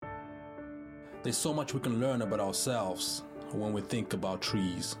There's so much we can learn about ourselves when we think about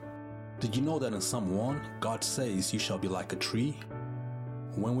trees. Did you know that in Psalm 1, God says you shall be like a tree?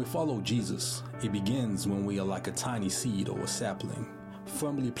 When we follow Jesus, it begins when we are like a tiny seed or a sapling,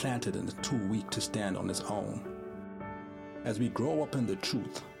 firmly planted and too weak to stand on its own. As we grow up in the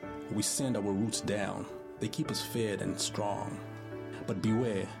truth, we send our roots down. They keep us fed and strong. But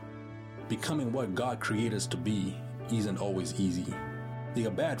beware, becoming what God created us to be isn't always easy. There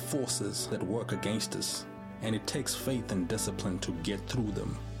are bad forces that work against us, and it takes faith and discipline to get through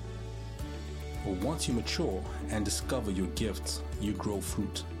them. But once you mature and discover your gifts, you grow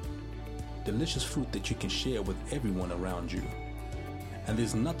fruit. Delicious fruit that you can share with everyone around you. And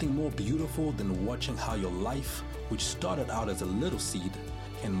there's nothing more beautiful than watching how your life, which started out as a little seed,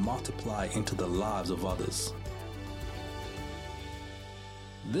 can multiply into the lives of others.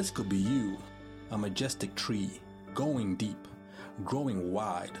 This could be you, a majestic tree, going deep, growing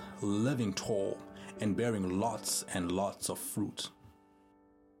wide, living tall, and bearing lots and lots of fruit.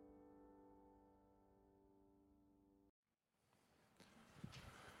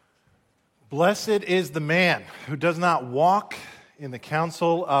 Blessed is the man who does not walk in the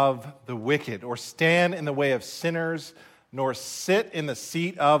counsel of the wicked, or stand in the way of sinners, nor sit in the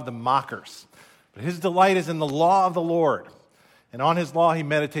seat of the mockers. But his delight is in the law of the Lord, and on his law he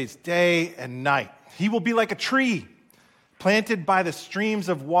meditates day and night. He will be like a tree planted by the streams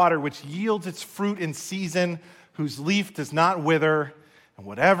of water, which yields its fruit in season, whose leaf does not wither, and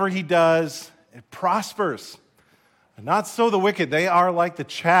whatever he does, it prospers. And not so the wicked. They are like the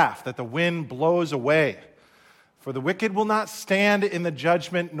chaff that the wind blows away. For the wicked will not stand in the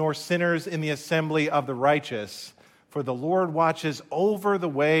judgment, nor sinners in the assembly of the righteous. For the Lord watches over the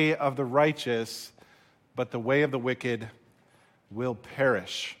way of the righteous, but the way of the wicked will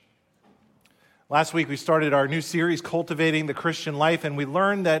perish. Last week we started our new series, Cultivating the Christian Life, and we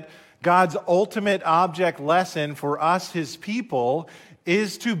learned that God's ultimate object lesson for us, his people,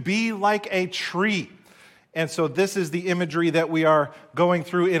 is to be like a tree. And so this is the imagery that we are going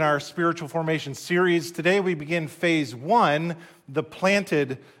through in our spiritual formation series. Today we begin phase 1, the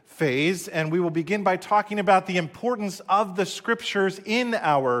planted phase, and we will begin by talking about the importance of the scriptures in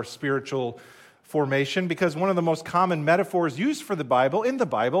our spiritual formation, because one of the most common metaphors used for the Bible, in the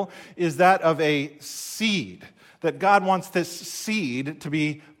Bible, is that of a seed. That God wants this seed to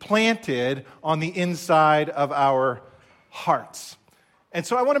be planted on the inside of our hearts. And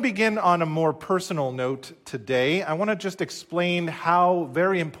so I want to begin on a more personal note today. I want to just explain how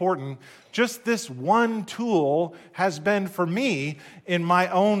very important just this one tool has been for me in my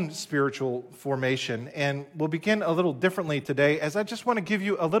own spiritual formation. And we'll begin a little differently today, as I just want to give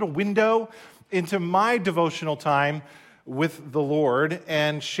you a little window into my devotional time with the Lord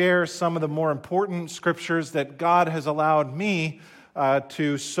and share some of the more important scriptures that God has allowed me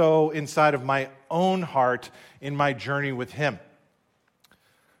to sow inside of my own heart in my journey with him.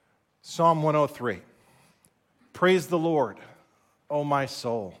 Psalm 103. Praise the Lord, O my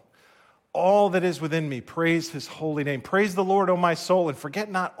soul. All that is within me, praise his holy name. Praise the Lord, O my soul, and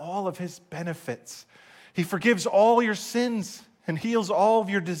forget not all of his benefits. He forgives all your sins and heals all of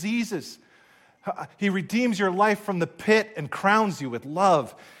your diseases. He redeems your life from the pit and crowns you with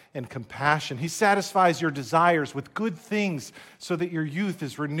love and compassion. He satisfies your desires with good things so that your youth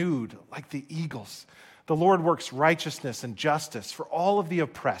is renewed like the eagles. The Lord works righteousness and justice for all of the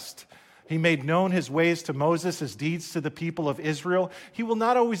oppressed. He made known his ways to Moses, his deeds to the people of Israel. He will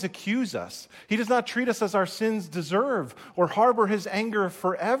not always accuse us. He does not treat us as our sins deserve or harbor his anger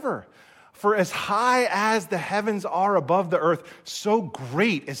forever. For as high as the heavens are above the earth, so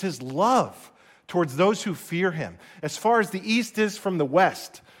great is his love towards those who fear him. As far as the east is from the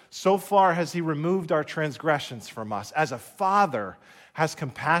west, so far has he removed our transgressions from us. As a father has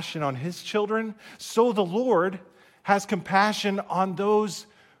compassion on his children, so the Lord has compassion on those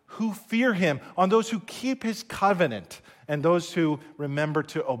who fear him, on those who keep his covenant, and those who remember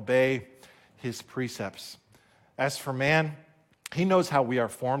to obey his precepts. As for man, he knows how we are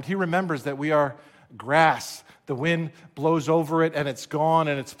formed. He remembers that we are grass. The wind blows over it and it's gone,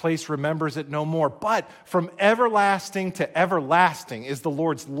 and its place remembers it no more. But from everlasting to everlasting is the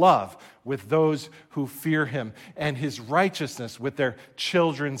Lord's love with those who fear him, and his righteousness with their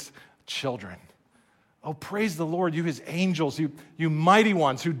children's children. Oh, praise the Lord, you his angels, you mighty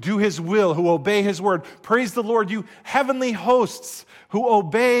ones who do his will, who obey his word. Praise the Lord, you heavenly hosts who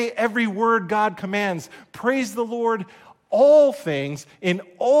obey every word God commands. Praise the Lord, all things in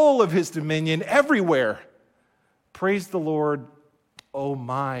all of his dominion, everywhere. Praise the Lord, O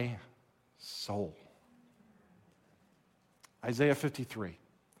my soul. Isaiah 53.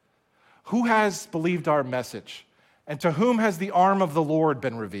 Who has believed our message? And to whom has the arm of the Lord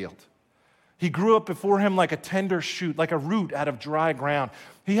been revealed? He grew up before him like a tender shoot, like a root out of dry ground.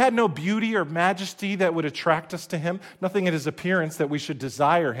 He had no beauty or majesty that would attract us to him, nothing in his appearance that we should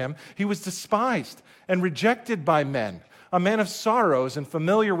desire him. He was despised and rejected by men, a man of sorrows and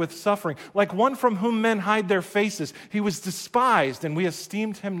familiar with suffering, like one from whom men hide their faces. He was despised, and we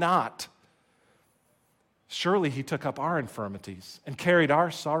esteemed him not. Surely he took up our infirmities and carried our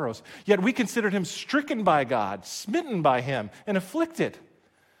sorrows. Yet we considered him stricken by God, smitten by him, and afflicted.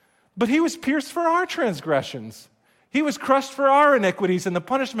 But he was pierced for our transgressions. He was crushed for our iniquities, and the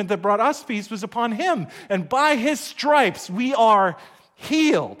punishment that brought us peace was upon him. And by his stripes we are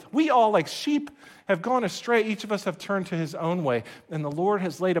healed. We all, like sheep, have gone astray. Each of us have turned to his own way, and the Lord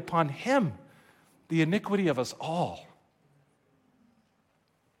has laid upon him the iniquity of us all.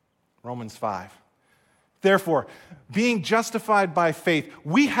 Romans 5. Therefore, being justified by faith,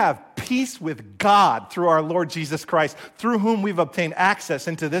 we have peace with God through our Lord Jesus Christ, through whom we've obtained access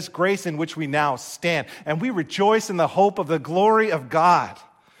into this grace in which we now stand. And we rejoice in the hope of the glory of God.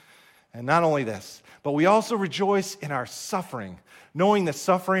 And not only this, but we also rejoice in our suffering, knowing that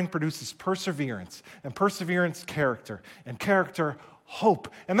suffering produces perseverance, and perseverance, character, and character, hope.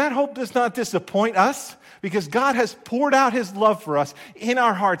 And that hope does not disappoint us, because God has poured out his love for us in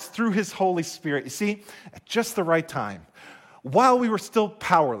our hearts through his Holy Spirit. You see, at just the right time, while we were still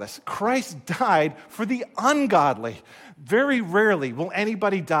powerless, Christ died for the ungodly. Very rarely will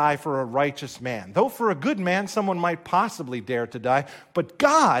anybody die for a righteous man, though for a good man, someone might possibly dare to die. But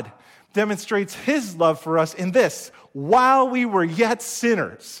God demonstrates his love for us in this: while we were yet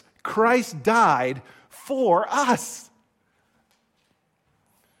sinners, Christ died for us.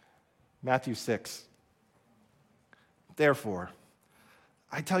 Matthew 6. Therefore,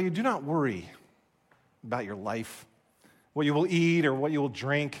 I tell you, do not worry about your life, what you will eat or what you will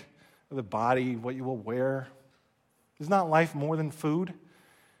drink, or the body, what you will wear. Is not life more than food,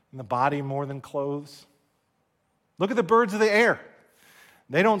 and the body more than clothes? Look at the birds of the air.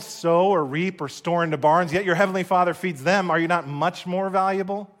 They don't sow or reap or store into barns, yet your heavenly Father feeds them. Are you not much more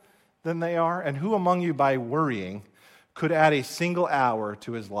valuable than they are? And who among you, by worrying, could add a single hour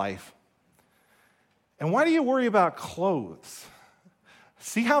to his life? And why do you worry about clothes?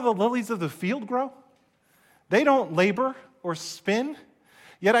 See how the lilies of the field grow? They don't labor or spin.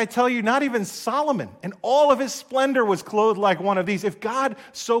 Yet I tell you, not even Solomon in all of his splendor was clothed like one of these. If God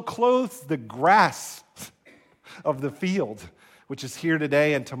so clothes the grass of the field, which is here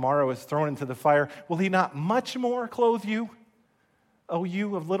today and tomorrow is thrown into the fire, will he not much more clothe you, O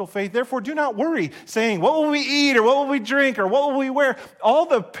you of little faith? Therefore, do not worry, saying, what will we eat, or what will we drink, or what will we wear? All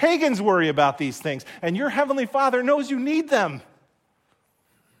the pagans worry about these things, and your heavenly Father knows you need them.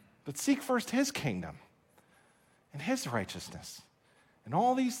 But seek first his kingdom and his righteousness, and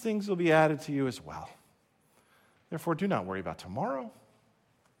all these things will be added to you as well. Therefore, do not worry about tomorrow.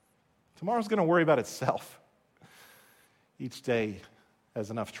 Tomorrow's going to worry about itself. Each day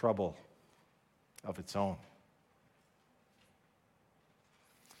has enough trouble of its own.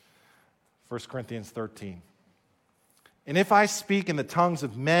 1 Corinthians 13. And if I speak in the tongues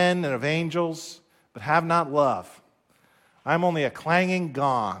of men and of angels, but have not love, I am only a clanging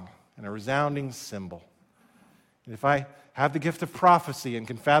gong and a resounding cymbal. And if I have the gift of prophecy and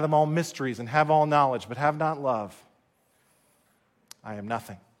can fathom all mysteries and have all knowledge, but have not love, I am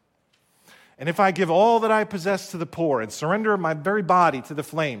nothing. And if I give all that I possess to the poor and surrender my very body to the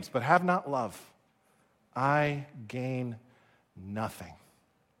flames, but have not love, I gain nothing.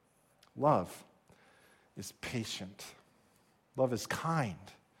 Love is patient. Love is kind.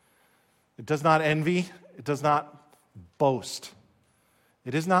 It does not envy. It does not boast.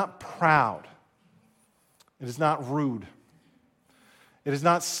 It is not proud. It is not rude. It is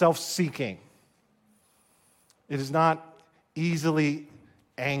not self-seeking. It is not easily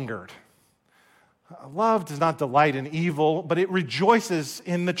angered. Love does not delight in evil, but it rejoices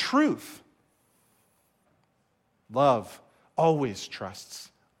in the truth. Love always trusts,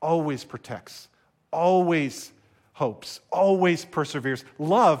 always protects, always hopes, always perseveres.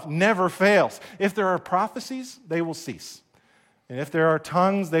 Love never fails. If there are prophecies, they will cease. And if there are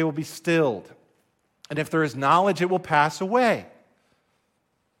tongues, they will be stilled. And if there is knowledge, it will pass away.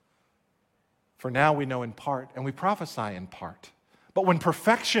 For now we know in part, and we prophesy in part. But when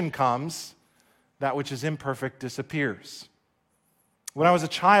perfection comes, that which is imperfect disappears. When I was a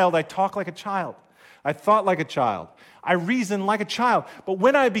child, I talked like a child. I thought like a child. I reasoned like a child. But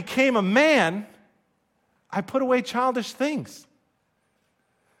when I became a man, I put away childish things.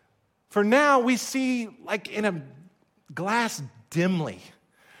 For now we see like in a glass dimly.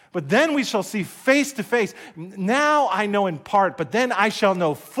 But then we shall see face to face. Now I know in part, but then I shall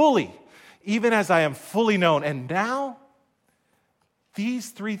know fully, even as I am fully known. And now these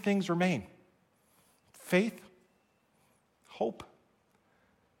three things remain: faith, hope,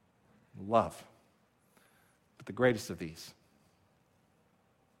 love. But the greatest of these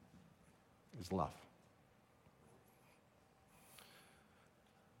is love.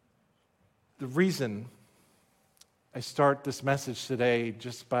 The reason I start this message today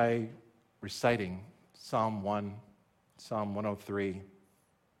just by reciting Psalm 1, Psalm 103,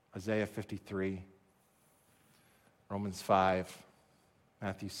 Isaiah 53, Romans 5,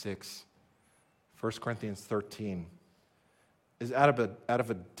 Matthew 6, 1 Corinthians 13, is out of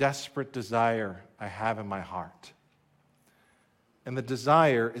a desperate desire I have in my heart. And the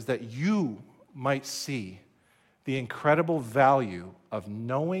desire is that you might see the incredible value of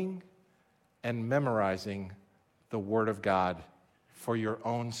knowing and memorizing the Word of God for your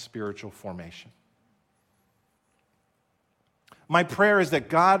own spiritual formation. My prayer is that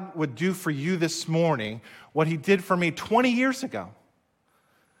God would do for you this morning what He did for me 20 years ago.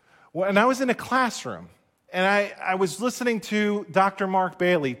 When I was in a classroom, and I was listening to Dr. Mark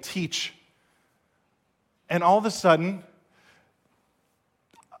Bailey teach, and all of a sudden,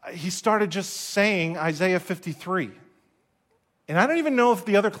 he started just saying Isaiah 53. And I don't even know if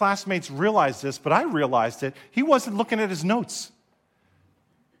the other classmates realized this, but I realized it. He wasn't looking at his notes.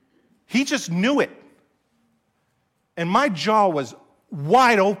 He just knew it. And my jaw was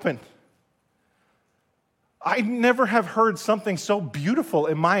wide open. I never have heard something so beautiful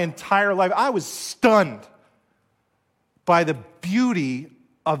in my entire life. I was stunned by the beauty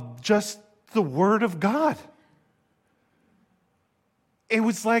of just the Word of God. It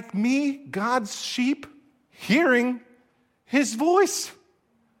was like me, God's sheep, hearing His voice.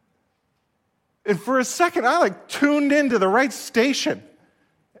 And for a second, I tuned into the right station,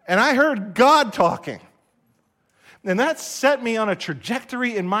 and I heard God talking. And that set me on a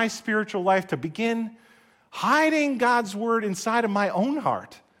trajectory in my spiritual life to begin hiding God's Word inside of my own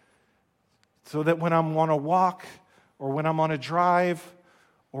heart, so that when I'm on a walk, or when I'm on a drive,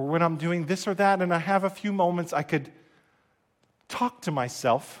 or when I'm doing this or that, and I have a few moments, I could talk to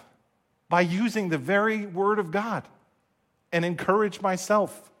myself by using the very Word of God and encourage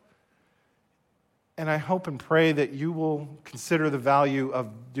myself. And I hope and pray that you will consider the value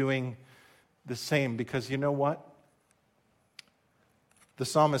of doing the same, because you know what? The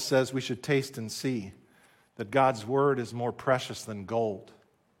psalmist says we should taste and see that God's Word is more precious than gold,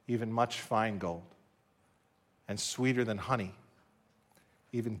 even much fine gold, and sweeter than honey,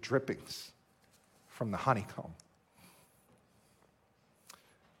 even drippings from the honeycomb.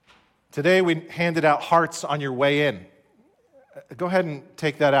 Today we handed out hearts on your way in. Go ahead and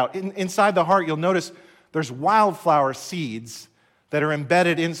take that out. Inside the heart, you'll notice there's wildflower seeds that are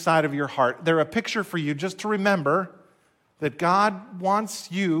embedded inside of your heart. They're a picture for you just to remember that God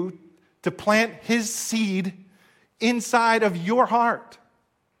wants you to plant His seed inside of your heart.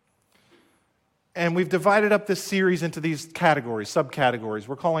 And we've divided up this series into these categories, subcategories.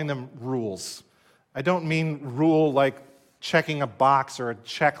 We're calling them rules. I don't mean rule like checking a box or a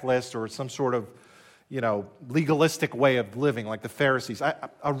checklist or some sort of, legalistic way of living like the Pharisees.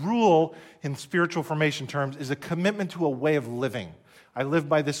 A rule in spiritual formation terms is a commitment to a way of living. I live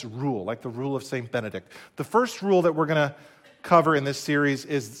by this rule, like the rule of St. Benedict. The first rule that we're going to cover in this series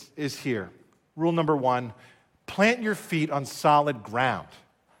is here. Rule number 1, plant your feet on solid ground,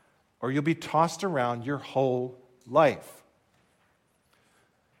 or you'll be tossed around your whole life.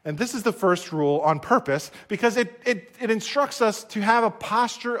 And this is the first rule on purpose because it instructs us to have a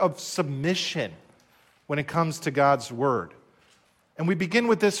posture of submission when it comes to God's Word. And we begin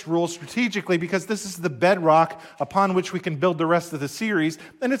with this rule strategically because this is the bedrock upon which we can build the rest of the series,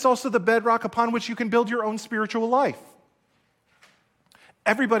 and it's also the bedrock upon which you can build your own spiritual life.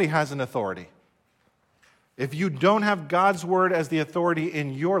 Everybody has an authority. If you don't have God's Word as the authority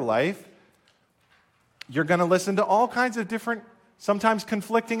in your life, you're going to listen to all kinds of different, sometimes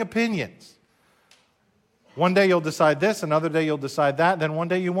conflicting opinions. One day you'll decide this, another day you'll decide that, then one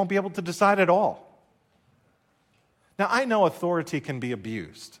day you won't be able to decide at all. Now, I know authority can be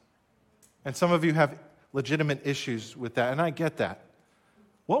abused, and some of you have legitimate issues with that, and I get that.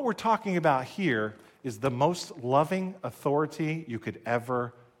 What we're talking about here is the most loving authority you could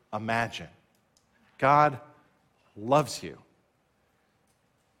ever imagine. God loves you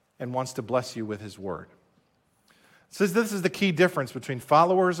and wants to bless you with His Word. It says this is the key difference between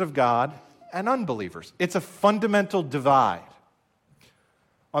followers of God and unbelievers. It's a fundamental divide.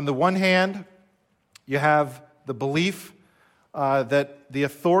 On the one hand, you have the belief that the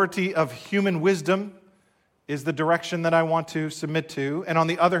authority of human wisdom is the direction that I want to submit to. And on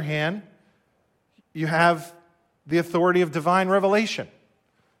the other hand, you have the authority of divine revelation.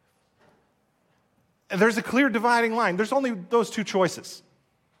 And there's a clear dividing line. There's only those two choices.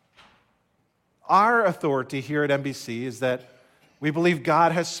 Our authority here at NBC is that we believe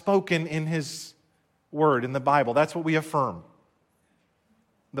God has spoken in His Word, in the Bible. That's what we affirm.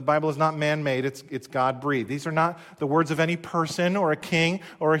 The Bible is not man-made, it's God-breathed. These are not the words of any person or a king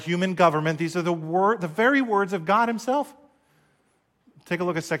or a human government. These are the very words of God Himself. Take a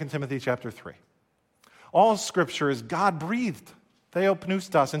look at 2 Timothy chapter 3. All Scripture is God-breathed,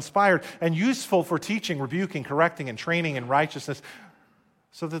 theopneustos, inspired, and useful for teaching, rebuking, correcting, and training in righteousness,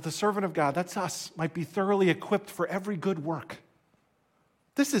 so that the servant of God, that's us, might be thoroughly equipped for every good work.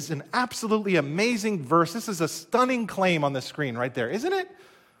 This is an absolutely amazing verse. This is a stunning claim on the screen right there, isn't it?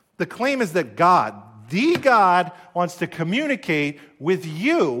 The claim is that God, the God, wants to communicate with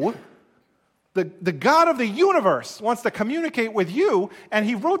you. The God of the universe wants to communicate with you, and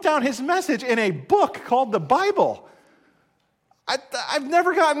He wrote down His message in a book called the Bible. I've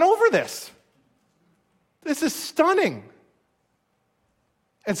never gotten over this. This is stunning.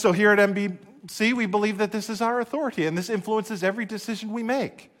 And so here at NBC, we believe that this is our authority, and this influences every decision we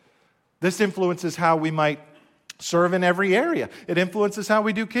make. This influences how we might serve in every area. It influences how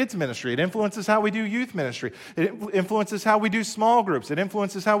we do kids ministry. It influences how we do youth ministry. It influences how we do small groups. It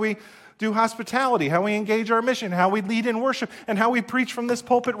influences how we do hospitality, how we engage our mission, how we lead in worship, and how we preach from this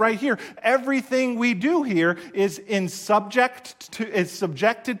pulpit right here. Everything we do here is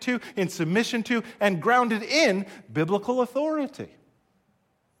subjected to, in submission to, and grounded in biblical authority.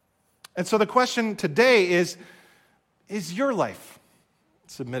 And so the question today is your life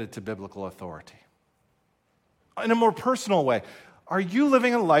submitted to biblical authority? In a more personal way, are you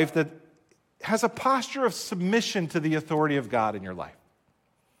living a life that has a posture of submission to the authority of God in your life?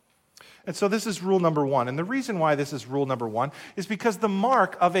 And so this is rule number one. And the reason why this is rule number one is because the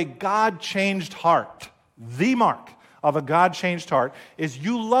mark of a God-changed heart, the mark of a God-changed heart, is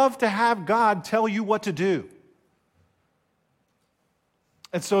you love to have God tell you what to do.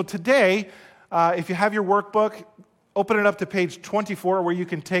 And so today, if you have your workbook, open it up to page 24 where you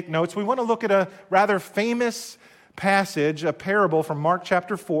can take notes. We want to look at a rather famous passage, a parable from Mark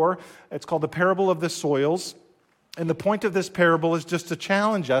chapter 4. It's called the parable of the soils. And the point of this parable is just to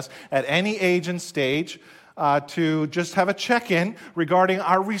challenge us at any age and stage to just have a check-in regarding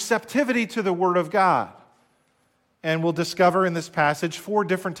our receptivity to the Word of God. And we'll discover in this passage 4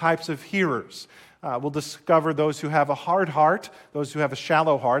 different types of hearers. We'll discover those who have a hard heart, those who have a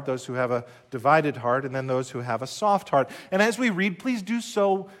shallow heart, those who have a divided heart, and then those who have a soft heart. And as we read, please do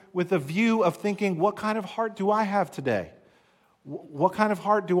so with a view of thinking, what kind of heart do I have today? What kind of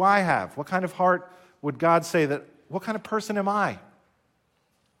heart do I have? What kind of heart would God say that, what kind of person am I?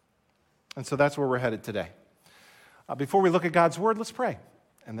 And so that's where we're headed today. Before we look at God's Word, let's pray,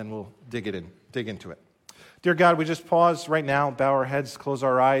 and then we'll dig into it. Dear God, we just pause right now, bow our heads, close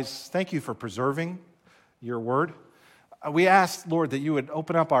our eyes. Thank you for preserving your word. We ask, Lord, that you would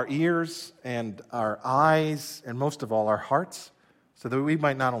open up our ears and our eyes, and most of all, our hearts, so that we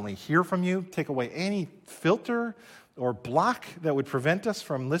might not only hear from you, take away any filter or block that would prevent us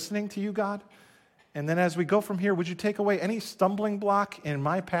from listening to you, God. And then as we go from here, would you take away any stumbling block in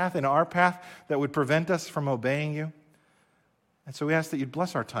my path, in our path, that would prevent us from obeying you? And so we ask that you'd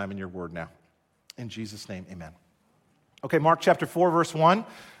bless our time in your word now. In Jesus' name, amen. Okay, Mark chapter 4, verse 1.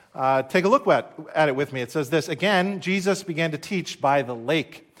 Take a look at it with me. It says this, "Again, Jesus began to teach by the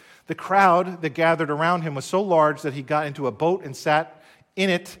lake. The crowd that gathered around him was so large that he got into a boat and sat in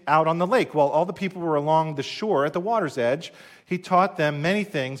it out on the lake. While all the people were along the shore at the water's edge, he taught them many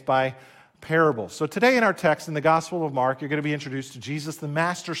things by parables." So today in our text, in the Gospel of Mark, you're going to be introduced to Jesus, the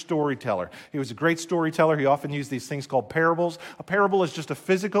master storyteller. He was a great storyteller. He often used these things called parables. A parable is just a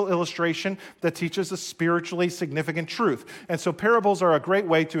physical illustration that teaches a spiritually significant truth. And so parables are a great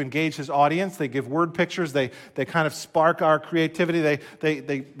way to engage his audience. They give word pictures. They kind of spark our creativity.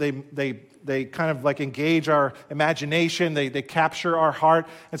 They kind of like engage our imagination. They capture our heart.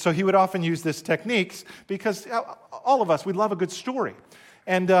 And so he would often use these techniques because all of us, we love a good story.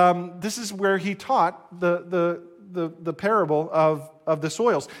 And this is where he taught the parable of the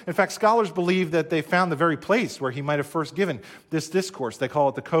soils. In fact, scholars believe that they found the very place where he might have first given this discourse. They call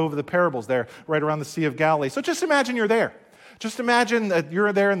it the Cove of the Parables there, right around the Sea of Galilee. So just imagine you're there. Just imagine that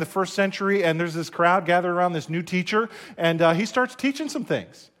you're there in the first century and there's this crowd gathered around this new teacher and he starts teaching some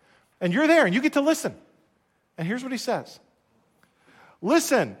things. And you're there and you get to listen. And here's what he says.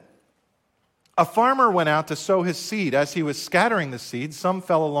 "Listen. A farmer went out to sow his seed. As he was scattering the seed, some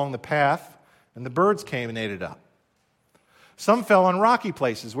fell along the path, and the birds came and ate it up. Some fell on rocky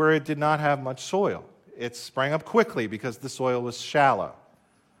places where it did not have much soil. It sprang up quickly because the soil was shallow.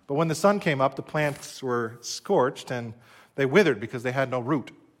 But when the sun came up, the plants were scorched, and they withered because they had no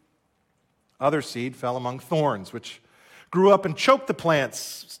root. Other seed fell among thorns, which grew up and choked the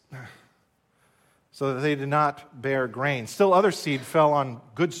plants. so that they did not bear grain. Still other seed fell on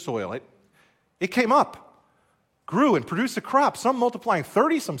good soil. It came up, grew, and produced a crop, some multiplying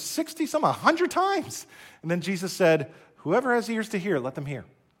 30, some 60, some 100 times. And then Jesus said, whoever has ears to hear, let them hear.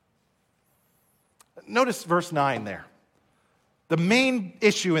 Notice verse 9 there. The main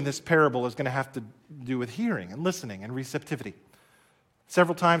issue in this parable is going to have to do with hearing and listening and receptivity.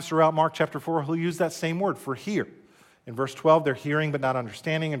 Several times throughout Mark chapter 4, he'll use that same word for hear. In verse 12, they're hearing but not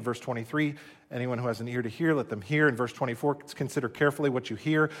understanding. In verse 23, anyone who has an ear to hear, let them hear. In verse 24, consider carefully what you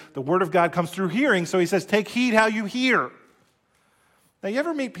hear. The word of God comes through hearing, so he says, take heed how you hear. Now, you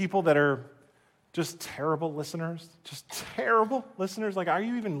ever meet people that are just terrible listeners? Just terrible listeners? Like, are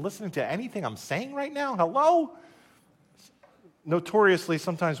you even listening to anything I'm saying right now? Hello? Notoriously,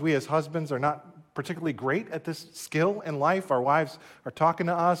 sometimes we as husbands are not particularly great at this skill in life. Our wives are talking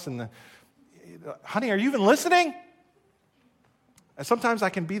to us and, honey, are you even listening? And sometimes I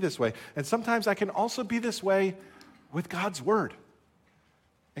can be this way. And sometimes I can also be this way with God's word.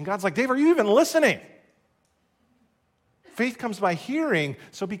 And God's like, Dave, are you even listening? Faith comes by hearing,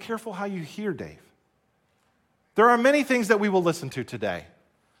 so be careful how you hear, Dave. There are many things that we will listen to today.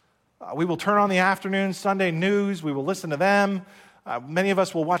 We will turn on the afternoon Sunday news. We will listen to them. Many of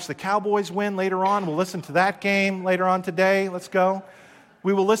us will watch the Cowboys win later on. We'll listen to that game later on today. Let's go.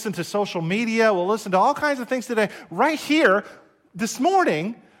 We will listen to social media. We'll listen to all kinds of things today. Right here, this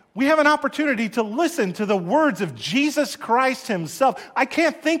morning, we have an opportunity to listen to the words of Jesus Christ himself. I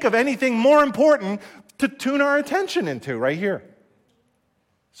can't think of anything more important to tune our attention into right here.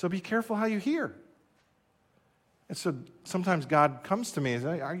 So be careful how you hear. And so sometimes God comes to me and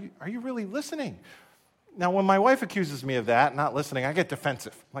says, are you really listening? Now, when my wife accuses me of that, not listening, I get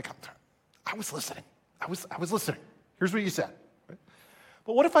defensive. I'm like, I was listening. I was listening. Here's what you said.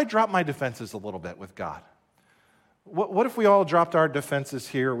 But what if I drop my defenses a little bit with God? What if we all dropped our defenses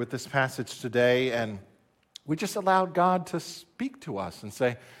here with this passage today and we just allowed God to speak to us and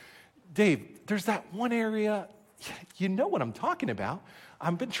say, Dave, there's that one area, you know what I'm talking about.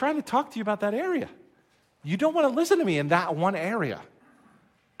 I've been trying to talk to you about that area. You don't want to listen to me in that one area.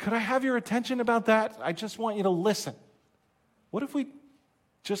 Could I have your attention about that? I just want you to listen. What if we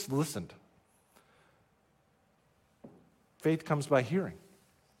just listened? Faith comes by hearing.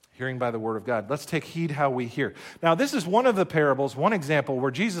 Hearing by the word of God. Let's take heed how we hear. Now, this is one of the parables, one example where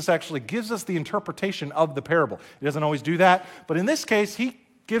Jesus actually gives us the interpretation of the parable. He doesn't always do that, but in this case, he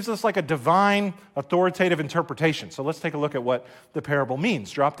gives us like a divine, authoritative interpretation. So let's take a look at what the parable means.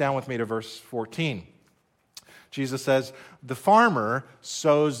 Drop down with me to verse 14. Jesus says, the farmer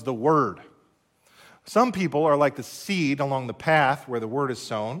sows the word. Some people are like the seed along the path where the word is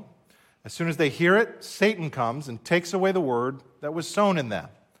sown. As soon as they hear it, Satan comes and takes away the word that was sown in them.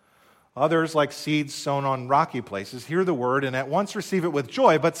 Others, like seeds sown on rocky places, hear the word and at once receive it with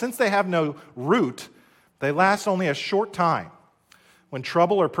joy, but since they have no root, they last only a short time. When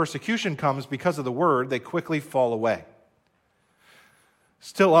trouble or persecution comes because of the word, they quickly fall away.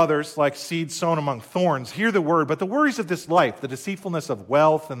 Still others, like seeds sown among thorns, hear the word, but the worries of this life, the deceitfulness of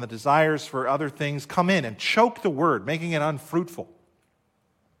wealth and the desires for other things come in and choke the word, making it unfruitful.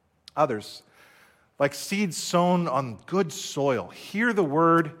 Others, like seeds sown on good soil, hear the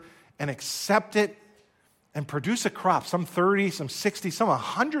word and accept it and produce a crop, some 30, some 60, some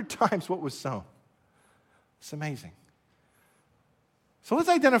 100 times what was sown. It's amazing. So let's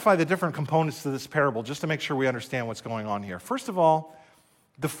identify the different components to this parable just to make sure we understand what's going on here. First of all,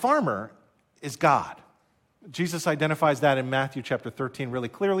 the farmer is God. Jesus identifies that in Matthew chapter 13 really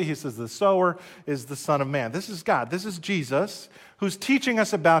clearly. He says the sower is the Son of Man. This is God. This is Jesus who's teaching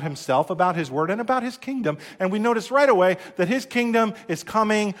us about himself, about his word, and about his kingdom. And we notice right away that his kingdom is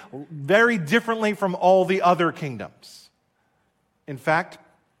coming very differently from all the other kingdoms. In fact,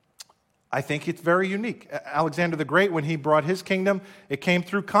 I think it's very unique. Alexander the Great, when he brought his kingdom, it came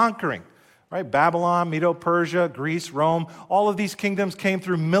through conquering. Right? Babylon, Medo-Persia, Greece, Rome, all of these kingdoms came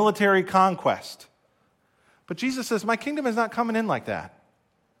through military conquest. But Jesus says, my kingdom is not coming in like that.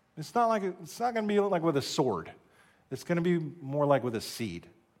 It's not going to be like with a sword. It's going to be more like with a seed.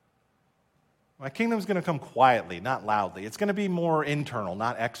 My kingdom is going to come quietly, not loudly. It's going to be more internal,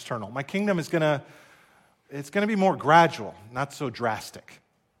 not external. My kingdom is going to be more gradual, not so drastic.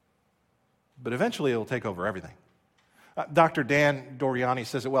 But eventually it will take over everything. Dr. Dan Doriani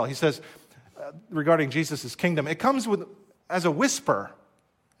says it well. He says, regarding Jesus' kingdom, it comes as a whisper,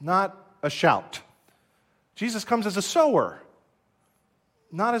 not a shout. Jesus comes as a sower,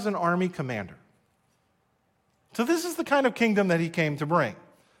 not as an army commander. So this is the kind of kingdom that he came to bring.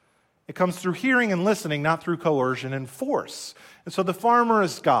 It comes through hearing and listening, not through coercion and force. And so the farmer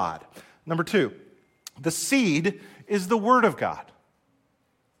is God. Number two, the seed is the word of God.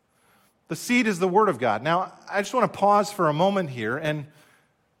 The seed is the Word of God. Now, I just want to pause for a moment here and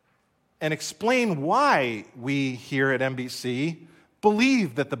explain why we here at MBC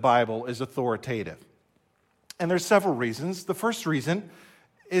believe that the Bible is authoritative. And there's several reasons. The first reason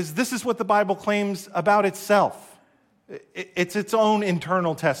is this is what the Bible claims about itself. It's its own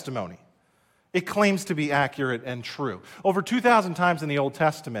internal testimony. It claims to be accurate and true. Over 2,000 times in the Old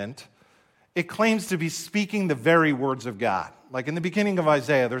Testament, it claims to be speaking the very words of God. Like in the beginning of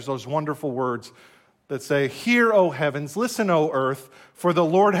Isaiah, there's those wonderful words that say, "Hear, O heavens, listen, O earth, for the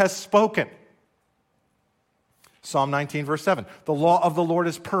Lord has spoken." Psalm 19, verse 7, "The law of the Lord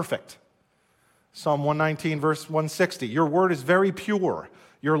is perfect." Psalm 119, verse 160, "Your word is very pure.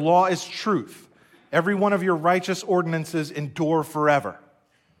 Your law is truth. Every one of your righteous ordinances endure forever."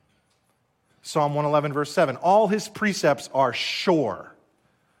 Psalm 111, verse 7, "All his precepts are sure."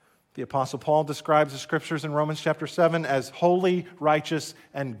 The Apostle Paul describes the Scriptures in Romans chapter 7 as holy, righteous,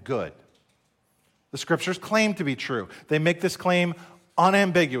 and good. The Scriptures claim to be true. They make this claim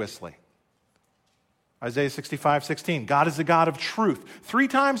unambiguously. Isaiah 65:16, "God is a God of truth." 3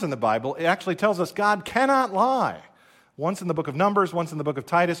 times in the Bible, it actually tells us God cannot lie. Once in the book of Numbers, once in the book of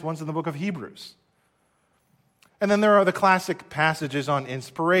Titus, once in the book of Hebrews. And then there are the classic passages on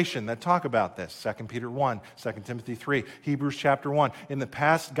inspiration that talk about this. 2 Peter 1, 2 Timothy 3, Hebrews chapter 1. In the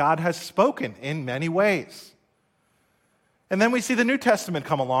past, God has spoken in many ways. And then we see the New Testament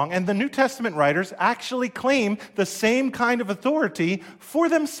come along, and the New Testament writers actually claim the same kind of authority for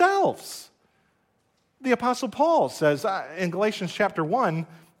themselves. The Apostle Paul says in Galatians chapter 1,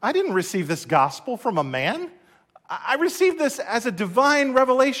 "I didn't receive this gospel from a man. I received this as a divine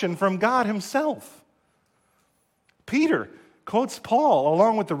revelation from God himself." Peter quotes Paul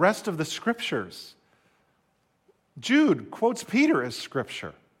along with the rest of the Scriptures. Jude quotes Peter as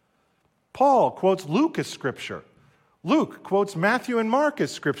Scripture. Paul quotes Luke as Scripture. Luke quotes Matthew and Mark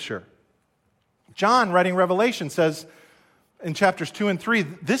as Scripture. John, writing Revelation, says in chapters 2 and 3,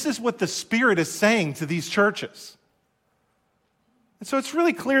 this is what the Spirit is saying to these churches. And so it's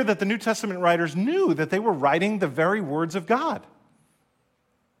really clear that the New Testament writers knew that they were writing the very words of God.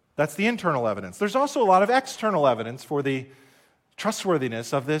 That's the internal evidence. There's also a lot of external evidence for the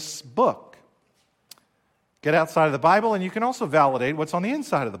trustworthiness of this book. Get outside of the Bible, and you can also validate what's on the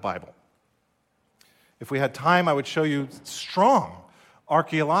inside of the Bible. If we had time, I would show you strong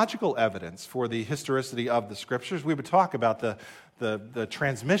archaeological evidence for the historicity of the Scriptures. We would talk about the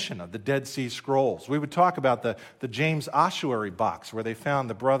transmission of the Dead Sea Scrolls. We would talk about the James ossuary box where they found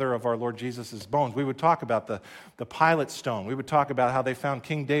the brother of our Lord Jesus' bones. We would talk about the Pilate stone. We would talk about how they found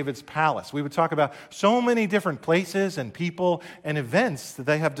King David's palace. We would talk about so many different places and people and events that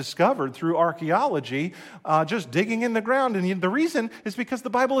they have discovered through archaeology, just digging in the ground. And the reason is because the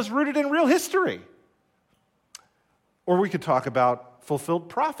Bible is rooted in real history. Or we could talk about fulfilled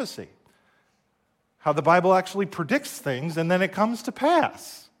prophecy. How the Bible actually predicts things and then it comes to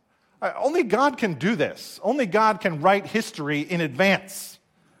pass. Only God can do this. Only God can write history in advance.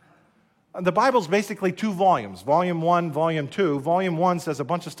 The Bible's basically 2 volumes. Volume 1, Volume 2. Volume 1 says a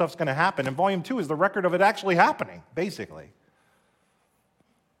bunch of stuff's going to happen, and Volume 2 is the record of it actually happening, basically.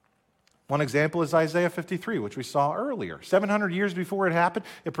 One example is Isaiah 53, which we saw earlier. 700 years before it happened,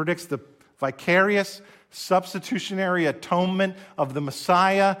 it predicts the vicarious, substitutionary atonement of the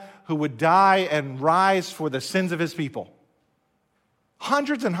Messiah who would die and rise for the sins of his people.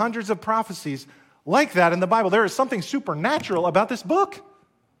 Hundreds and hundreds of prophecies like that in the Bible. There is something supernatural about this book.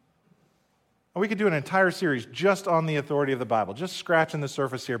 And we could do an entire series just on the authority of the Bible, just scratching the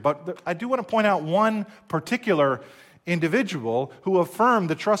surface here. But I do want to point out one particular individual who affirmed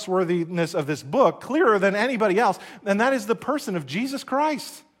the trustworthiness of this book clearer than anybody else, and that is the person of Jesus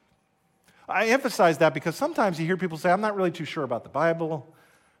Christ. I emphasize that because sometimes you hear people say, "I'm not really too sure about the Bible,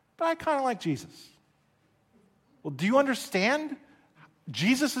 but I kind of like Jesus." Well, do you understand?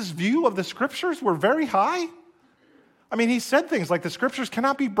 Jesus' view of the Scriptures were very high. I mean, he said things like the Scriptures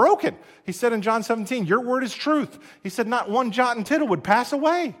cannot be broken. He said in John 17, "Your word is truth." He said not one jot and tittle would pass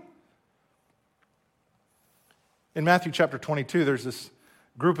away. In Matthew chapter 22, there's this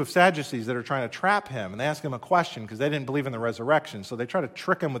group of Sadducees that are trying to trap him, and they ask him a question because they didn't believe in the resurrection. So they try to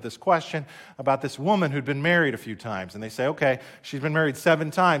trick him with this question about this woman who'd been married a few times. And they say, okay, she's been married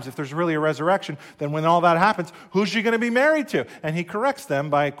 7 times. If there's really a resurrection, then when all that happens, who's she going to be married to? And he corrects them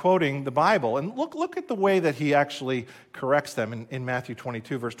by quoting the Bible. And look at the way that he actually corrects them in Matthew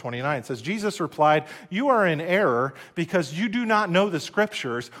 22, verse 29. It says, Jesus replied, "You are in error because you do not know the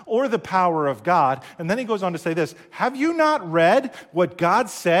Scriptures or the power of God." And then he goes on to say this, "Have you not read what God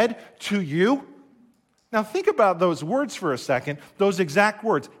said to you?" Now think about those words for a second, those exact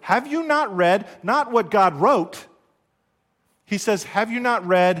words. Have you not read, not what God wrote? He says, have you not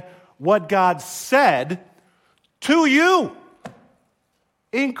read what God said to you.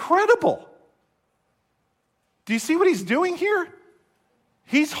 Incredible. Do you see what he's doing here?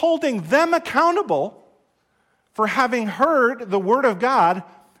 He's holding them accountable for having heard the word of God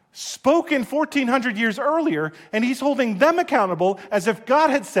spoken 1,400 years earlier, and he's holding them accountable as if God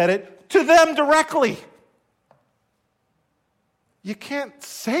had said it to them directly. You can't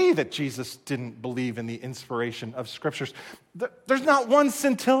say that Jesus didn't believe in the inspiration of Scriptures. There's not one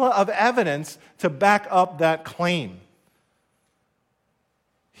scintilla of evidence to back up that claim.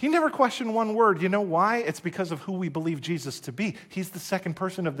 He never questioned one word. You know why? It's because of who we believe Jesus to be. He's the second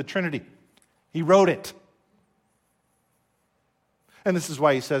person of the Trinity. He wrote it. And this is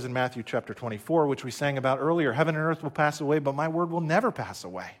why he says in Matthew chapter 24, which we sang about earlier, heaven and earth will pass away, but my word will never pass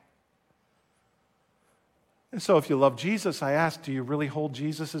away. And so if you love Jesus, I ask, do you really hold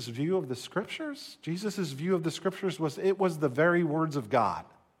Jesus' view of the Scriptures? Jesus' view of the Scriptures was the very words of God.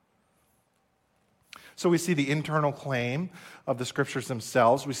 So we see the internal claim of the Scriptures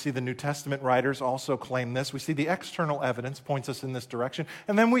themselves. We see the New Testament writers also claim this. We see the external evidence points us in this direction.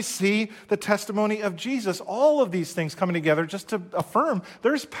 And then we see the testimony of Jesus. All of these things coming together just to affirm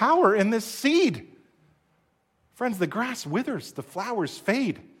there's power in this seed. Friends, the grass withers, the flowers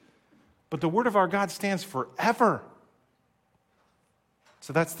fade, but the word of our God stands forever.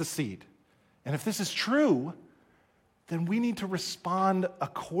 So that's the seed. And if this is true, then we need to respond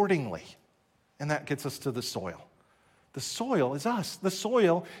accordingly. And that gets us to the soil. The soil is us. The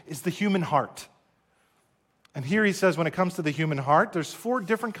soil is the human heart. And here he says when it comes to the human heart, there's 4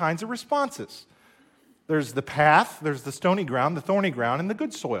 different kinds of responses. There's the path, there's the stony ground, the thorny ground, and the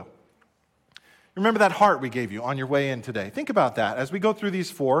good soil. Remember that heart we gave you on your way in today. Think about that as we go through these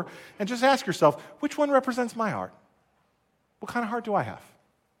 4 and just ask yourself, which one represents my heart? What kind of heart do I have?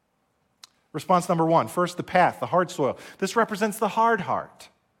 Response number 1, first the path, the hard soil. This represents the hard heart.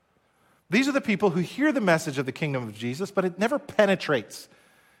 These are the people who hear the message of the kingdom of Jesus, but it never penetrates.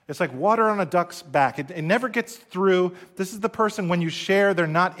 It's like water on a duck's back. It never gets through. This is the person, when you share, they're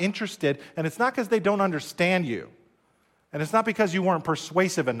not interested, and it's not because they don't understand you. And it's not because you weren't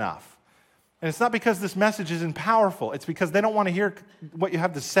persuasive enough. And it's not because this message isn't powerful. It's because they don't want to hear what you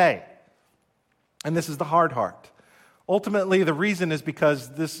have to say. And this is the hard heart. Ultimately, the reason is because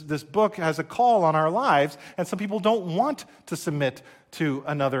this book has a call on our lives, and some people don't want to submit to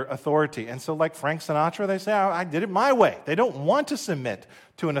another authority. And so like Frank Sinatra, they say, I did it my way. They don't want to submit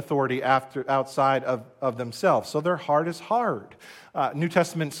to an authority outside of themselves. So their heart is hard. New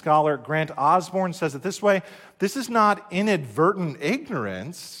Testament scholar Grant Osborne says it this way: this is not inadvertent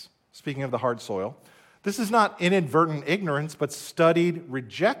ignorance. Speaking of the hard soil, this is not inadvertent ignorance, but studied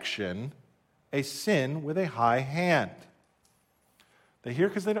rejection, a sin with a high hand. They hear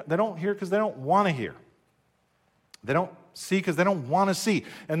because they don't hear because they don't want to hear. They don't see because they don't want to see.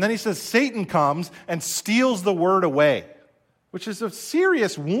 And then he says Satan comes and steals the word away, which is a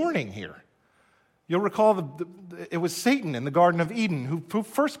serious warning here. You'll recall it was Satan in the Garden of Eden who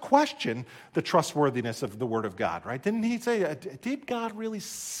first questioned the trustworthiness of the Word of God, right? Didn't he say, did God really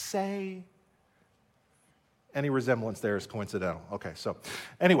say? Any resemblance there is coincidental. Okay, so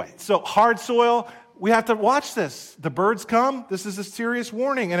anyway, so hard soil, we have to watch this. The birds come. This is a serious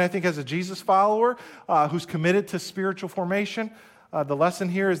warning. And I think as a Jesus follower who's committed to spiritual formation, the lesson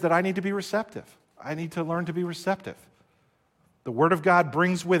here is that I need to be receptive. I need to learn to be receptive. The Word of God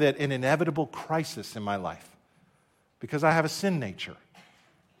brings with it an inevitable crisis in my life because I have a sin nature.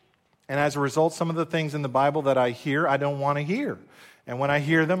 And as a result, some of the things in the Bible that I hear, I don't want to hear. And when I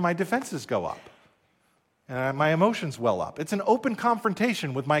hear them, my defenses go up. And my emotions well up. It's an open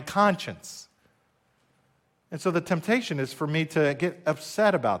confrontation with my conscience. And so the temptation is for me to get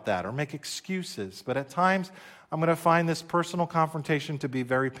upset about that or make excuses. But at times, I'm going to find this personal confrontation to be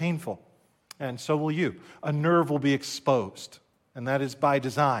very painful. And so will you. A nerve will be exposed. And that is by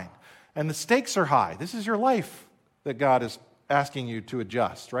design. And the stakes are high. This is your life that God is asking you to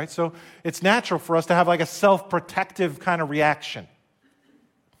adjust, right? So it's natural for us to have like a self-protective kind of reaction.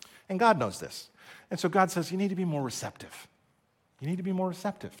 And God knows this. And so God says, you need to be more receptive. You need to be more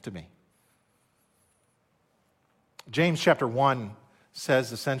receptive to me. James chapter 1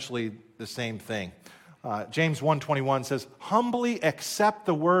 says essentially the same thing. James 1:21 says, humbly accept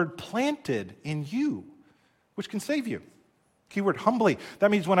the word planted in you, which can save you. Keyword humbly. That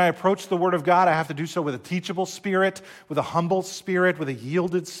means when I approach the Word of God, I have to do so with a teachable spirit, with a humble spirit, with a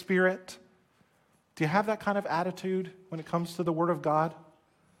yielded spirit. Do you have that kind of attitude when it comes to the Word of God?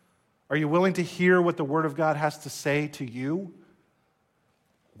 Are you willing to hear what the Word of God has to say to you?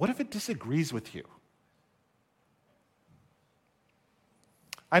 What if it disagrees with you?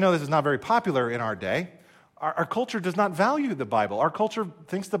 I know this is not very popular in our day. Our culture does not value the Bible. Our culture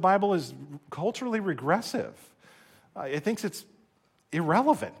thinks the Bible is culturally regressive. It thinks it's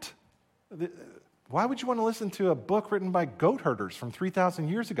irrelevant. Why would you want to listen to a book written by goat herders from 3,000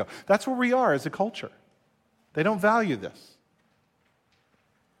 years ago? That's where we are as a culture. They don't value this.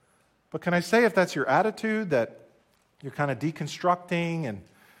 But can I say, if that's your attitude, that you're kind of deconstructing and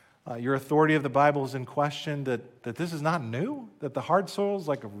your authority of the Bible is in question, that this is not new? That the hard soil is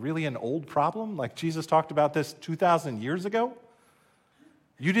like really an old problem? Like Jesus talked about this 2,000 years ago?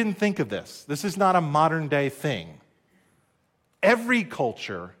 You didn't think of this. This is not a modern day thing. Every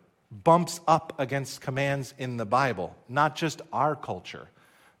culture bumps up against commands in the Bible, not just our culture.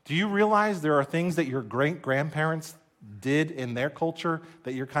 Do you realize there are things that your great-grandparents did in their culture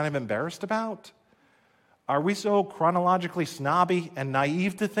that you're kind of embarrassed about? Are we so chronologically snobby and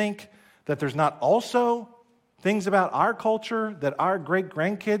naive to think that there's not also things about our culture that our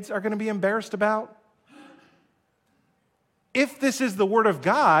great-grandkids are going to be embarrassed about? If this is the Word of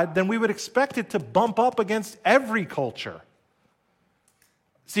God, then we would expect it to bump up against every culture.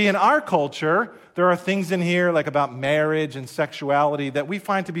 See, in our culture, there are things in here like about marriage and sexuality that we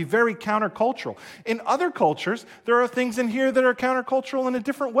find to be very countercultural. In other cultures, there are things in here that are countercultural in a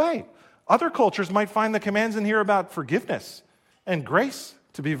different way. Other cultures might find the commands in here about forgiveness and grace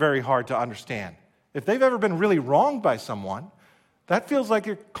to be very hard to understand. If they've ever been really wronged by someone, that feels like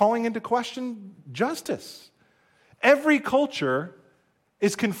you're calling into question justice. Every culture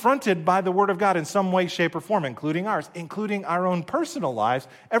is confronted by the Word of God in some way, shape, or form, including ours, including our own personal lives.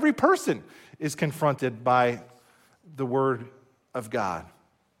 Every person is confronted by the Word of God.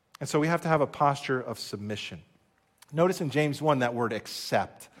 And so we have to have a posture of submission. Notice in James 1 that word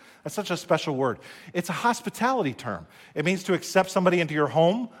accept. That's such a special word. It's a hospitality term. It means to accept somebody into your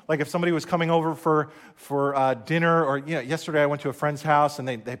home. Like if somebody was coming over for dinner, or yesterday I went to a friend's house and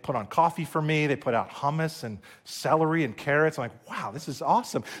they put on coffee for me. They put out hummus and celery and carrots. I'm like, wow, this is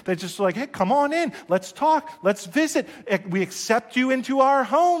awesome. They're just like, hey, come on in. Let's talk. Let's visit. We accept you into our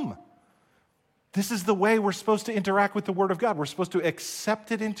home. This is the way we're supposed to interact with the Word of God. We're supposed to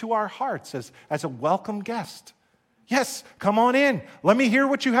accept it into our hearts as a welcome guest. Yes, come on in. Let me hear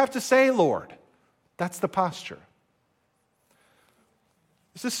what you have to say, Lord. That's the posture.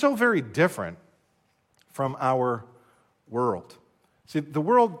 This is so very different from our world. See, the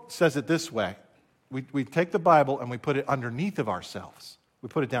world says it this way. We take the Bible and we put it underneath of ourselves. We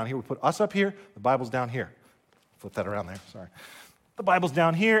put it down here. We put us up here. The Bible's down here. Flip that around there. Sorry. The Bible's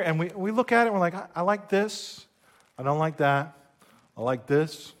down here, and we look at it and we're like, I like this. I don't like that. I like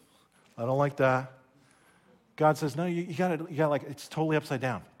this. I don't like that. God says, no, you got like, it's totally upside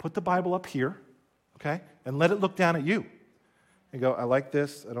down. Put the Bible up here, okay, and let it look down at you. And go, I like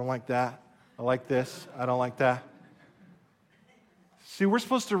this, I don't like that. I like this, I don't like that. See, we're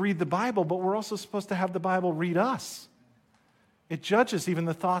supposed to read the Bible, but we're also supposed to have the Bible read us. It judges even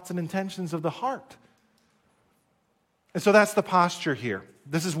the thoughts and intentions of the heart. And so that's the posture here.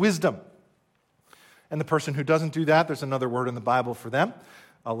 This is wisdom. And the person who doesn't do that, there's another word in the Bible for them.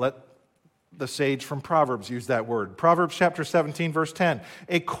 I'll let the sage from Proverbs use that word. Proverbs chapter 17, verse 10.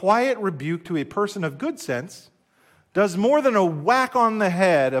 A quiet rebuke to a person of good sense does more than a whack on the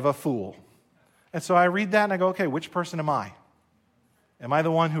head of a fool. And so I read that and I go, okay, which person am I? Am I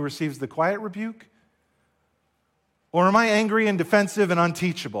the one who receives the quiet rebuke? Or am I angry and defensive and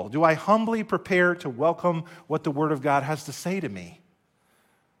unteachable? Do I humbly prepare to welcome what the Word of God has to say to me?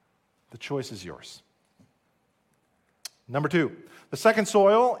 The choice is yours. Number 2, the second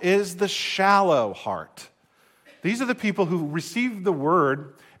soil is the shallow heart. These are the people who receive the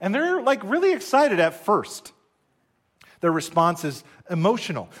Word, and they're like really excited at first. Their response is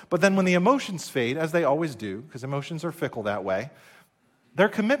emotional. But then when the emotions fade, as they always do, because emotions are fickle that way, their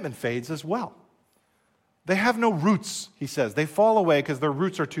commitment fades as well. They have no roots, he says. They fall away because their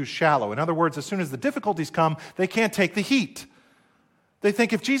roots are too shallow. In other words, as soon as the difficulties come, they can't take the heat. They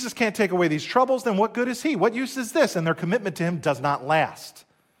think if Jesus can't take away these troubles, then what good is he? What use is this? And their commitment to him does not last.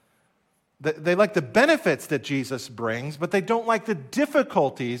 They like the benefits that Jesus brings, but they don't like the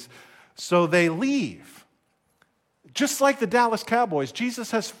difficulties, so they leave. Just like the Dallas Cowboys,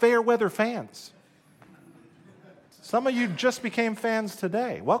 Jesus has fair weather fans. Some of you just became fans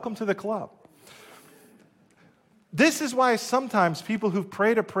today. Welcome to the club. This is why sometimes people who've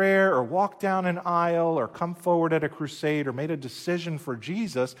prayed a prayer or walked down an aisle or come forward at a crusade or made a decision for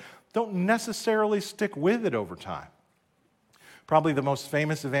Jesus don't necessarily stick with it over time. Probably the most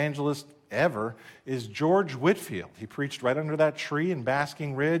famous evangelist ever is George Whitefield. He preached right under that tree in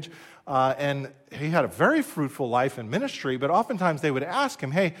Basking Ridge, and he had a very fruitful life in ministry, but oftentimes they would ask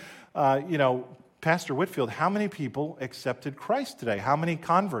him, hey, Pastor Whitfield, how many people accepted Christ today? How many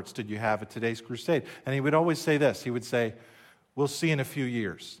converts did you have at today's crusade? And he would always say this. He would say, we'll see in a few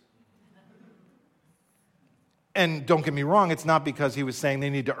years. And don't get me wrong, it's not because he was saying they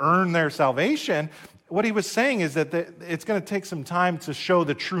need to earn their salvation. What he was saying is that it's going to take some time to show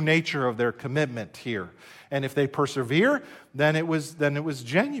the true nature of their commitment here. And if they persevere, then it was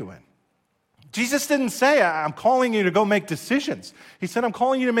genuine. Jesus didn't say, I'm calling you to go make decisions. He said, I'm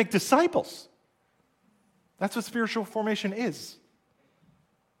calling you to make disciples. That's what spiritual formation is.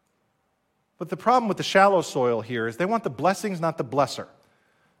 But the problem with the shallow soil here is they want the blessings, not the blesser.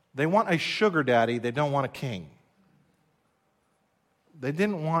 They want a sugar daddy, they don't want a king. They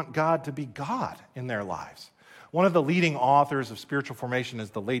didn't want God to be God in their lives. One of the leading authors of spiritual formation is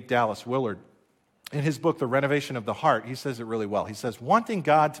the late Dallas Willard. In his book, The Renovation of the Heart, he says it really well. He says, wanting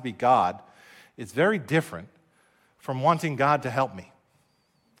God to be God is very different from wanting God to help me.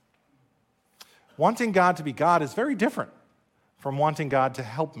 Wanting God to be God is very different from wanting God to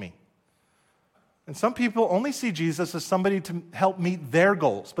help me. And some people only see Jesus as somebody to help meet their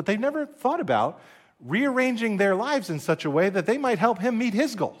goals, but they've never thought about rearranging their lives in such a way that they might help him meet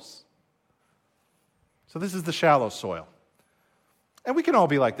his goals. So this is the shallow soil. And we can all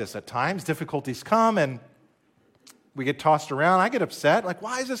be like this at times. Difficulties come and we get tossed around. I get upset, like,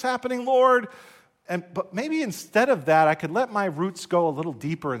 why is this happening, Lord? But maybe instead of that, I could let my roots go a little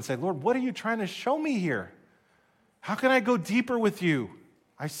deeper and say, Lord, what are you trying to show me here? How can I go deeper with you?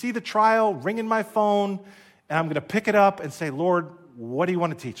 I see the trial ring in my phone, and I'm going to pick it up and say, Lord, what do you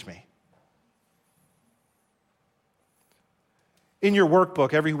want to teach me? In your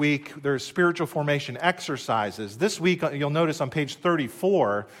workbook, every week, there's spiritual formation exercises. This week, you'll notice on page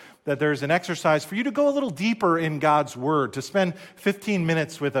 34 that there's an exercise for you to go a little deeper in God's Word, to spend 15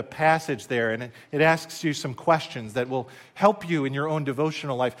 minutes with a passage there, and it asks you some questions that will help you in your own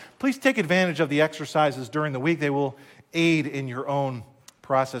devotional life. Please take advantage of the exercises during the week. They will aid in your own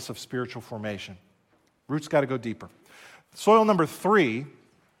process of spiritual formation. Roots got to go deeper. Soil number 3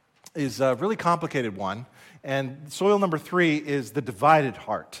 is a really complicated one. And soil number 3 is the divided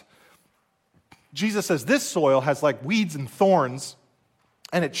heart. Jesus says this soil has like weeds and thorns,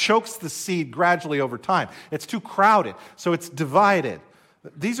 and it chokes the seed gradually over time. It's too crowded, so it's divided.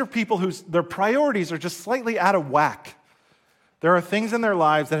 These are people their priorities are just slightly out of whack. There are things in their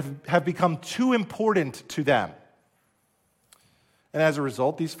lives that have become too important to them. And as a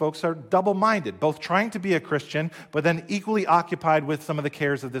result, these folks are double-minded, both trying to be a Christian, but then equally occupied with some of the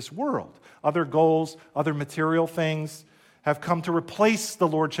cares of this world. Other goals, other material things have come to replace the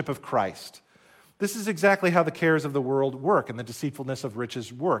lordship of Christ. This is exactly how the cares of the world work and the deceitfulness of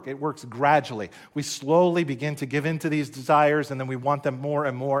riches work. It works gradually. We slowly begin to give in to these desires, and then we want them more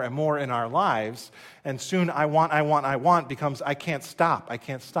and more and more in our lives. And soon I want becomes I can't stop.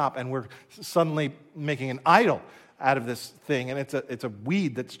 And we're suddenly making an idol out of this thing, and it's a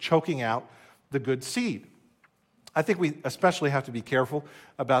weed that's choking out the good seed. I think we especially have to be careful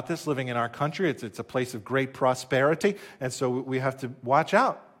about this living in our country. It's a place of great prosperity, and so we have to watch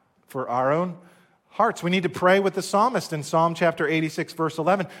out for our own hearts. We need to pray with the psalmist in Psalm chapter 86, verse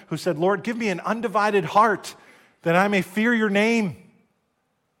 11, who said, Lord, give me an undivided heart that I may fear your name.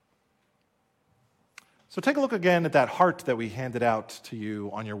 So take a look again at that heart that we handed out to you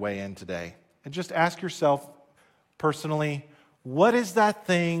on your way in today, and just ask yourself personally, what is that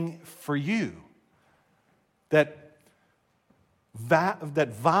thing for you that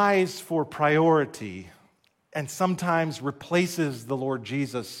vies for priority and sometimes replaces the Lord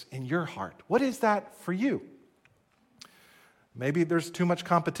Jesus in your heart? What is that for you? Maybe there's too much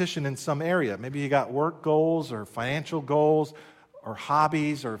competition in some area. Maybe you got work goals or financial goals or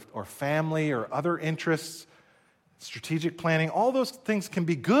hobbies or family or other interests, strategic planning. All those things can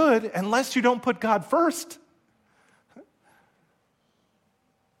be good unless you don't put God first.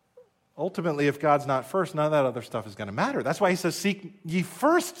 Ultimately, if God's not first, none of that other stuff is going to matter. That's why he says, seek ye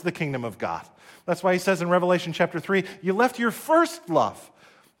first the kingdom of God. That's why he says in Revelation chapter 3, you left your first love.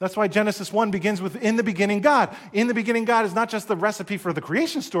 That's why Genesis 1 begins with, in the beginning, God. In the beginning, God is not just the recipe for the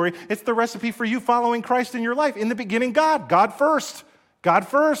creation story, it's the recipe for you following Christ in your life. In the beginning, God. God first. God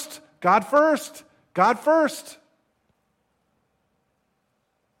first. God first. God first.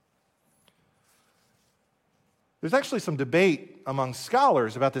 There's actually some debate among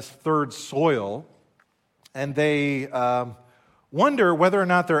scholars about this third soil, and they wonder whether or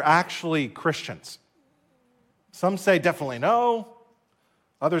not they're actually Christians. Some say definitely no.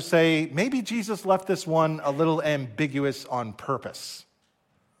 Others say maybe Jesus left this one a little ambiguous on purpose.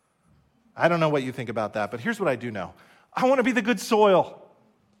 I don't know what you think about that, but here's what I do know. I want to be the good soil.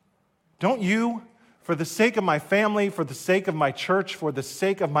 Don't you? For the sake of my family, for the sake of my church, for the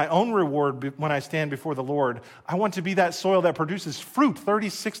sake of my own reward when I stand before the Lord, I want to be that soil that produces fruit 30,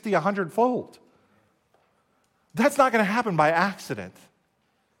 60, 100-fold. That's not going to happen by accident.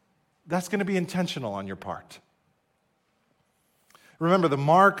 That's going to be intentional on your part. Remember, the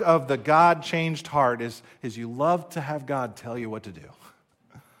mark of the God-changed heart is you love to have God tell you what to do.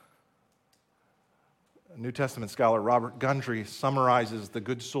 New Testament scholar Robert Gundry summarizes the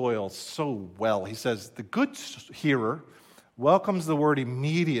good soil so well. He says, the good hearer welcomes the word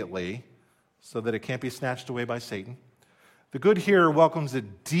immediately so that it can't be snatched away by Satan. The good hearer welcomes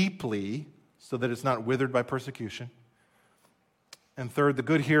it deeply so that it's not withered by persecution. And third, the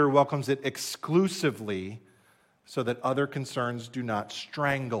good hearer welcomes it exclusively so that other concerns do not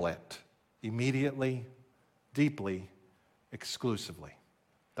strangle it. Immediately, deeply, exclusively.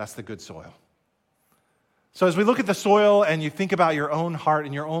 That's the good soil. So as we look at the soil and you think about your own heart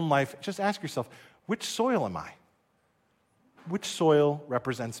and your own life, just ask yourself, which soil am I? Which soil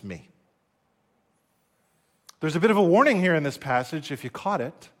represents me? There's a bit of a warning here in this passage, if you caught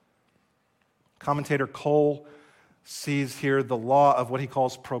it. Commentator Cole sees here the law of what he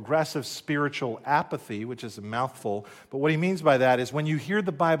calls progressive spiritual apathy, which is a mouthful. But what he means by that is when you hear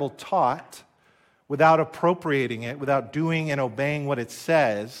the Bible taught without appropriating it, without doing and obeying what it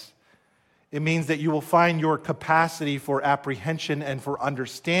says, it means that you will find your capacity for apprehension and for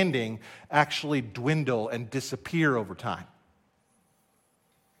understanding actually dwindle and disappear over time.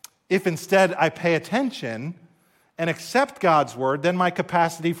 If instead I pay attention and accept God's word, then my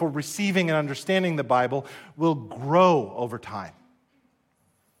capacity for receiving and understanding the Bible will grow over time.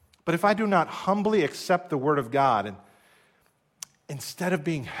 But if I do not humbly accept the word of God, and instead of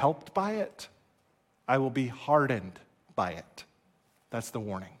being helped by it, I will be hardened by it. That's the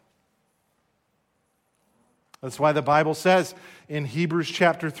warning. That's why the Bible says in Hebrews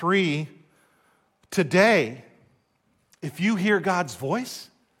chapter 3, today, if you hear God's voice,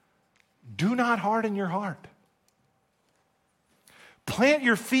 do not harden your heart. Plant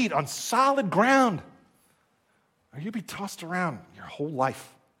your feet on solid ground, or you'll be tossed around your whole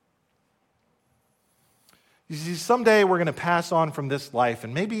life. You see, someday we're going to pass on from this life,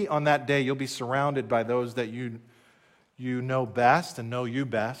 and maybe on that day you'll be surrounded by those that you know best and know you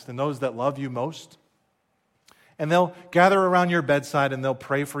best, and those that love you most. And they'll gather around your bedside and they'll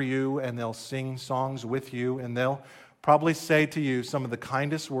pray for you and they'll sing songs with you and they'll probably say to you some of the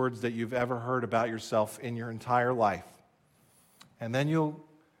kindest words that you've ever heard about yourself in your entire life. And then you'll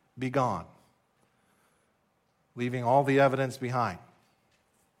be gone, leaving all the evidence behind.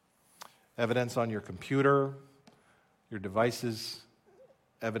 Evidence on your computer, your devices,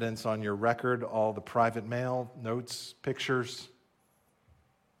 evidence on your record, all the private mail, notes, pictures.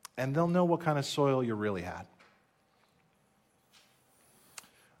 And they'll know what kind of soil you really had.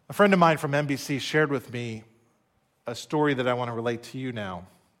 A friend of mine from NBC shared with me a story that I want to relate to you now.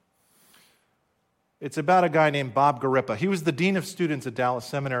 It's about a guy named Bob Garippa. He was the dean of students at Dallas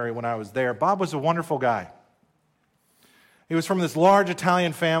Seminary when I was there. Bob was a wonderful guy. He was from this large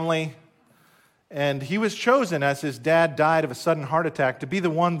Italian family, and he was chosen, as his dad died of a sudden heart attack, to be the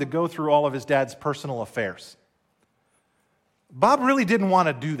one to go through all of his dad's personal affairs. Bob really didn't want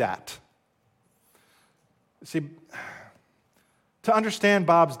to do that. See, to understand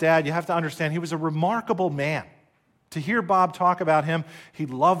Bob's dad, you have to understand he was a remarkable man. To hear Bob talk about him, he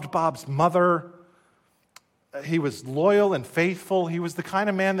loved Bob's mother. He was loyal and faithful. He was the kind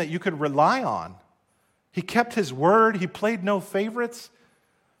of man that you could rely on. He kept his word. He played no favorites.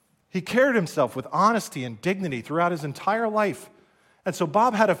 He carried himself with honesty and dignity throughout his entire life. And so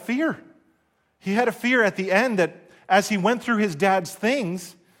Bob had a fear. He had a fear at the end that as he went through his dad's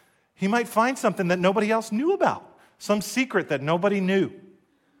things, he might find something that nobody else knew about. Some secret that nobody knew.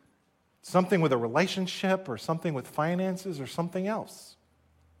 Something with a relationship or something with finances or something else.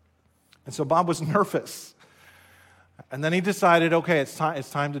 And so Bob was nervous. And then he decided, okay, it's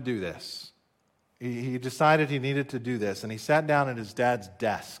time to do this. He decided he needed to do this. And he sat down at his dad's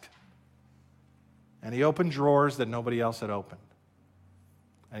desk. And he opened drawers that nobody else had opened.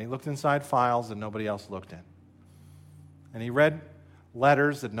 And he looked inside files that nobody else looked in. And he read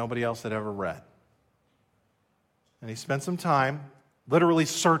letters that nobody else had ever read. And he spent some time literally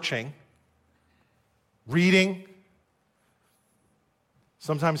searching, reading,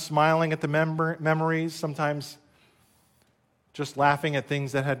 sometimes smiling at the memories, sometimes just laughing at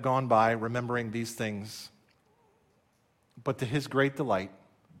things that had gone by, remembering these things. But to his great delight,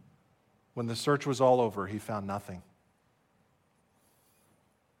 when the search was all over, he found nothing.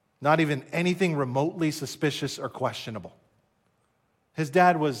 Not even anything remotely suspicious or questionable. His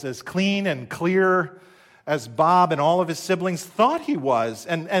dad was as clean and clear as Bob and all of his siblings thought he was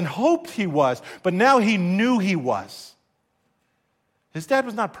and hoped he was, but now he knew he was. His dad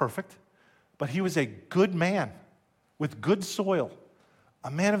was not perfect, but he was a good man with good soil, a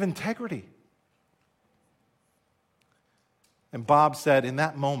man of integrity. And Bob said, in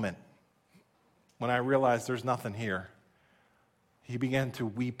that moment, when I realized there's nothing here, he began to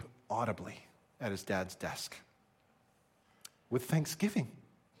weep audibly at his dad's desk with thanksgiving.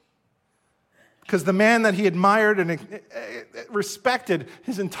 Because the man that he admired and respected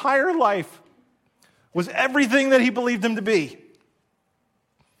his entire life was everything that he believed him to be.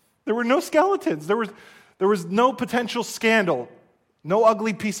 There were no skeletons. There was no potential scandal, no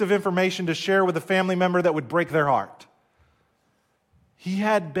ugly piece of information to share with a family member that would break their heart. He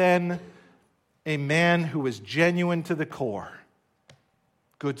had been a man who was genuine to the core.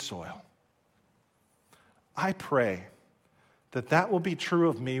 Good soil. I pray that that will be true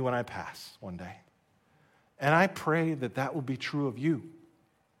of me when I pass one day. And I pray that that will be true of you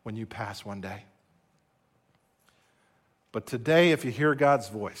when you pass one day. But today, if you hear God's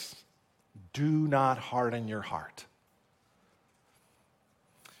voice, do not harden your heart.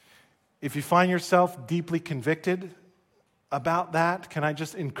 If you find yourself deeply convicted about that, can I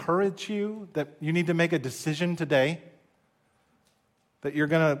just encourage you that you need to make a decision today? That you're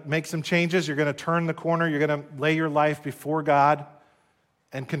going to make some changes, you're going to turn the corner, you're going to lay your life before God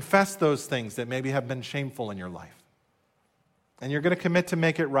and confess those things that maybe have been shameful in your life. And you're going to commit to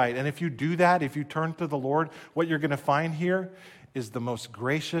make it right. And if you do that, if you turn to the Lord, what you're going to find here is the most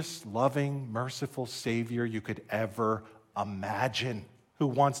gracious, loving, merciful Savior you could ever imagine, who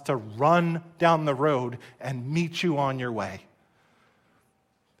wants to run down the road and meet you on your way.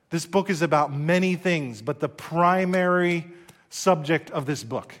 This book is about many things, but the primary subject of this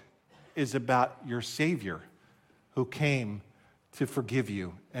book is about your Savior who came to forgive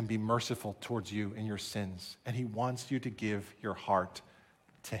you and be merciful towards you in your sins. And he wants you to give your heart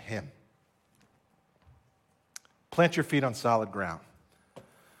to him. Plant your feet on solid ground,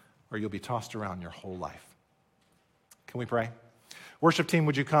 or you'll be tossed around your whole life. Can we pray? Worship team,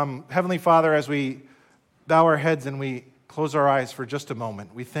 would you come? Heavenly Father, as we bow our heads and we close our eyes for just a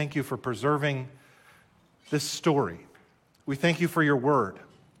moment, we thank you for preserving this story. We thank you for your word.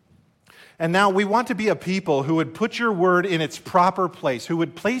 And now we want to be a people who would put your word in its proper place, who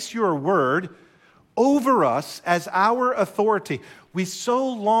would place your word over us as our authority. We so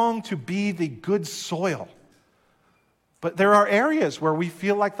long to be the good soil. But there are areas where we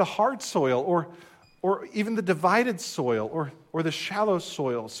feel like the hard soil or even the divided soil or the shallow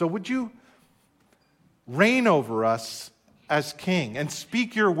soil. So would you reign over us as King and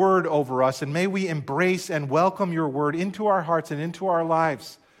speak your word over us, and may we embrace and welcome your word into our hearts and into our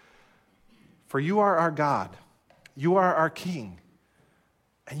lives. For you are our God, you are our King,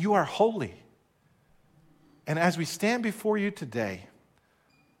 and you are holy. And as we stand before you today,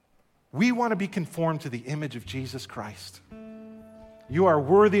 we want to be conformed to the image of Jesus Christ. You are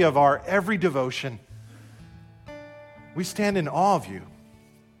worthy of our every devotion. We stand in awe of you,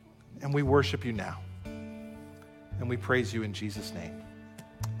 and we worship you now. And we praise you in Jesus' name.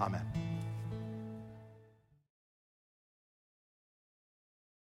 Amen.